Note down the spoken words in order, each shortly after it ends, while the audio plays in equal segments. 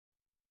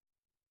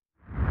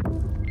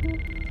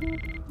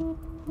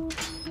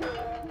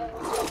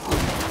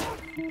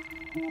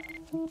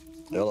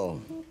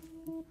Hello.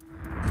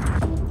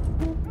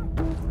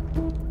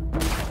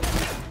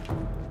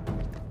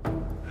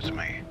 It's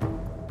me.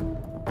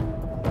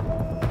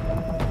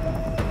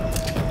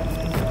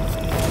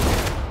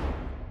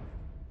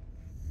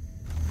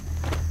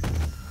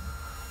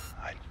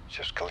 I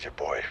just killed your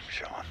boy,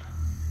 Sean.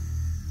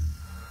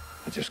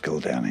 I just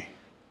killed Danny.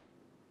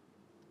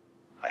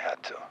 I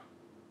had to.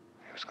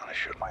 He was gonna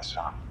shoot my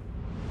son.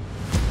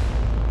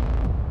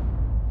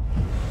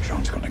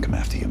 Sean's gonna come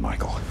after you,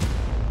 Michael.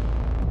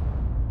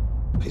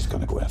 He's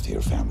gonna go after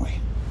your family.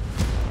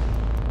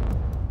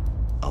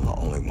 I'm the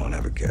only one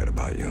ever cared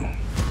about you.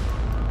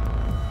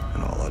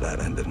 And all of that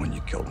ended when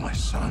you killed my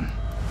son.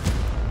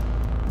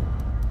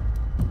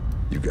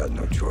 You got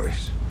no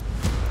choice.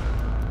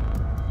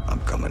 I'm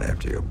coming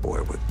after your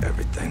boy with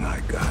everything I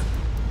got.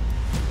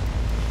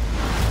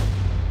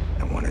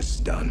 And when it's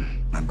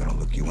done, I'm gonna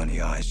look you in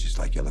the eyes just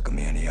like you're looking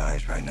me in the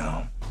eyes right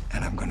now.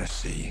 And I'm gonna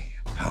see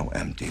how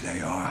empty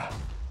they are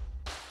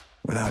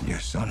without your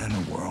son in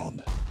the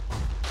world.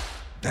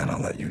 Then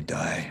I'll let you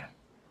die.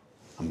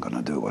 I'm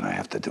gonna do what I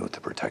have to do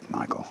to protect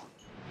Michael.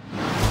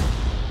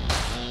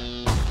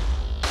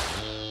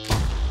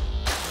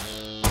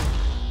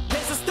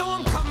 There's a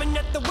storm coming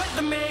that the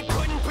weatherman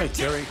couldn't predict.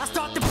 Hey, Terry. I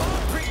start the ball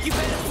prick, you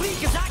better flee,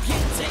 cause I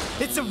can't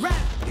take. It's a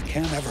wrap. You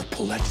can't ever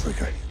pull that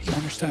trigger. You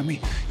understand me?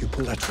 You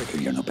pull that trigger,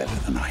 you're no better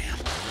than I am.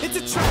 It's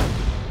a trap.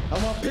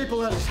 I want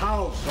people at his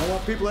house. I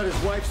want people at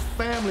his wife's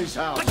family's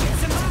house. I get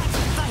some odds.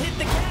 I hit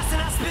the gas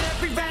and I spit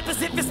every rap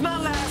as if it's my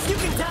last. You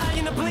can die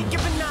in a blink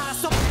of an eye,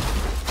 so...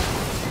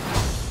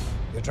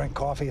 You drink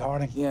coffee,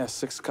 Harding? Yeah,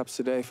 6 cups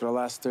a day for the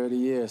last 30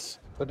 years.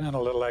 Put in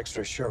a little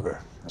extra sugar.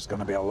 It's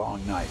gonna be a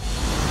long night.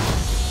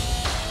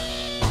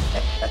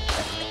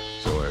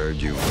 So I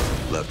heard you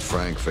left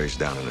Frank face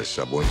down in the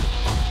subway.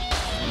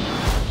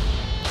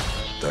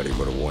 Thought he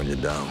would have worn you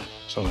down.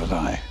 So did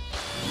I.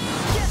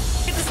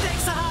 Yes, the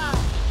stakes are high.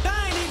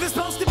 I ain't even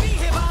supposed to be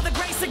here by the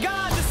grace of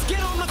God. The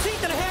skin on my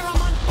teeth and the hair on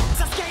my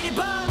I skated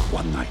by.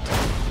 One night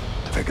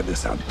to figure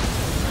this out.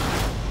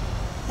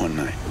 One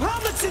night. How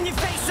much in your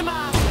face am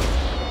I?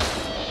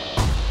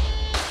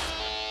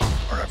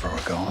 Wherever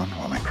we're going,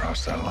 when we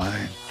cross that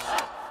line,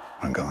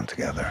 we're going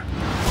together.